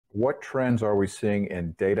What trends are we seeing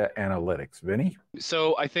in data analytics? Vinny?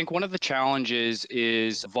 So I think one of the challenges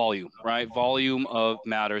is volume, right? Volume of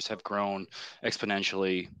matters have grown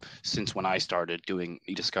exponentially since when I started doing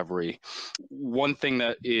eDiscovery. One thing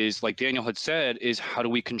that is, like Daniel had said, is how do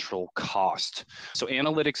we control cost? So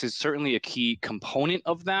analytics is certainly a key component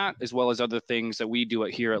of that, as well as other things that we do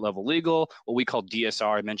here at Level Legal. What we call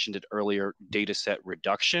DSR, I mentioned it earlier, dataset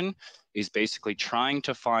reduction, is basically trying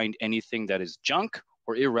to find anything that is junk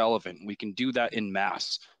or irrelevant. We can do that in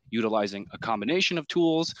mass, utilizing a combination of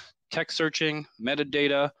tools, text searching,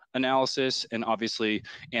 metadata analysis, and obviously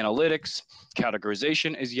analytics.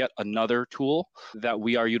 Categorization is yet another tool that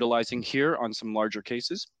we are utilizing here on some larger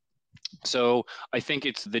cases. So I think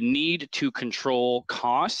it's the need to control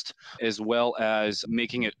cost as well as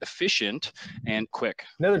making it efficient and quick.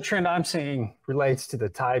 Another trend I'm seeing relates to the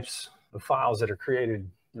types of files that are created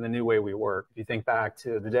in the new way we work. If you think back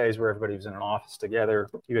to the days where everybody was in an office together,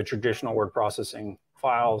 you had traditional word processing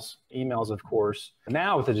files, emails, of course. And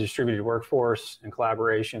now with the distributed workforce and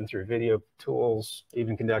collaboration through video tools,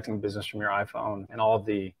 even conducting business from your iPhone and all of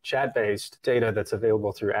the chat-based data that's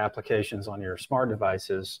available through applications on your smart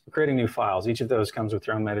devices, we're creating new files. Each of those comes with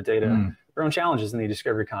their own metadata, their own challenges in the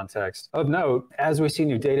discovery context. Of note, as we see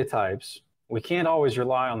new data types, we can't always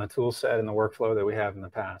rely on the tool set and the workflow that we have in the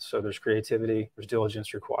past. So there's creativity, there's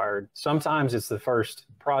diligence required. Sometimes it's the first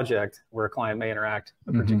project where a client may interact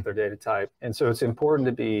a particular data type. And so it's important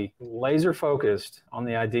to be laser focused on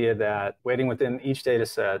the idea that waiting within each data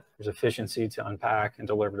set, there's efficiency to unpack and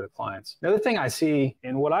deliver to the clients. Another thing I see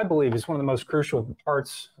in what I believe is one of the most crucial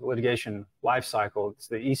parts of the litigation lifecycle, it's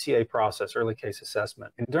the ECA process, early case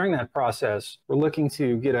assessment. And during that process, we're looking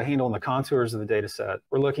to get a handle on the contours of the data set.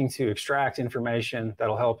 We're looking to extract information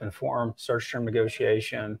that'll help inform search term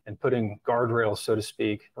negotiation and putting guardrails, so to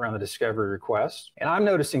speak, around the discovery request. And I'm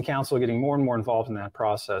noticing counsel getting more and more involved in that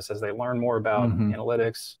process as they learn more about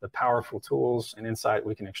analytics, the powerful tools and insight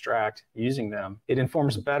we can extract using them. It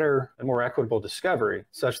informs better and more equitable discovery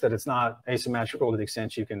such that it's not asymmetrical to the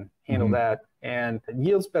extent you can handle that, and it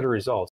yields better results.